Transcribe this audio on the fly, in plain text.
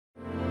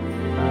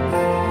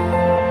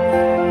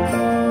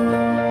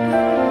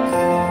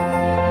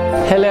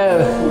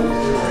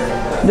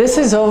This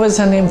is always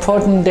an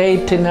important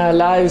date in our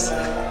lives,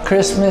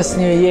 Christmas,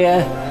 New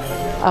Year.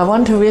 I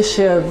want to wish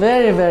you a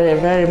very, very,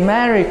 very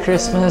Merry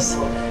Christmas,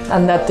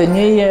 and that the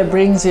New Year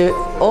brings you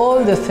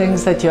all the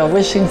things that you're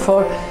wishing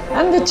for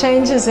and the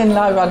changes in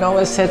life. I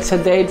always set a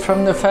date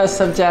from the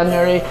 1st of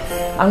January.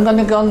 I'm going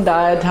to go on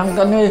diet. I'm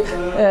going to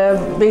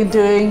be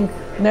doing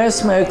no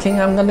smoking.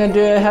 I'm going to do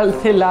a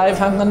healthy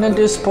life. I'm going to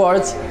do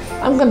sports.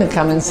 I'm going to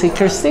come and see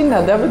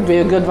Kristina. That would be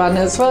a good one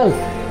as well.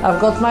 I've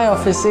got my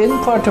office in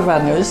Porto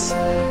Vanus.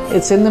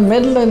 It's in the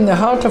middle, in the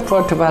heart of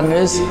Porto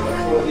Vanus,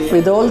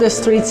 with all the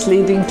streets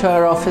leading to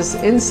our office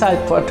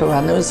inside Porto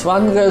Vanus.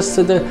 One goes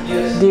to the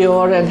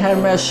Dior and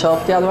Hermes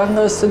shop. The other one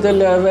goes to the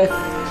Loewe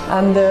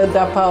and the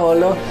Da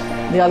Paolo.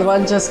 The other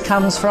one just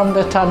comes from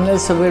the tunnel,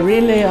 so we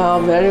really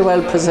are very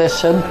well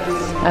positioned,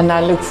 and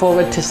I look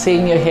forward to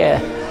seeing you here.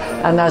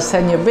 And I'll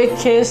send you a big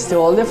kiss to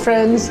all the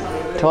friends,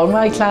 to all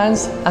my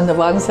clients, and the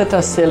ones that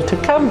are still to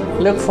come.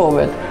 Look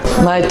forward.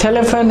 My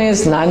telephone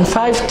is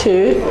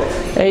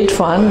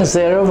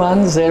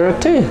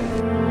 952-810102.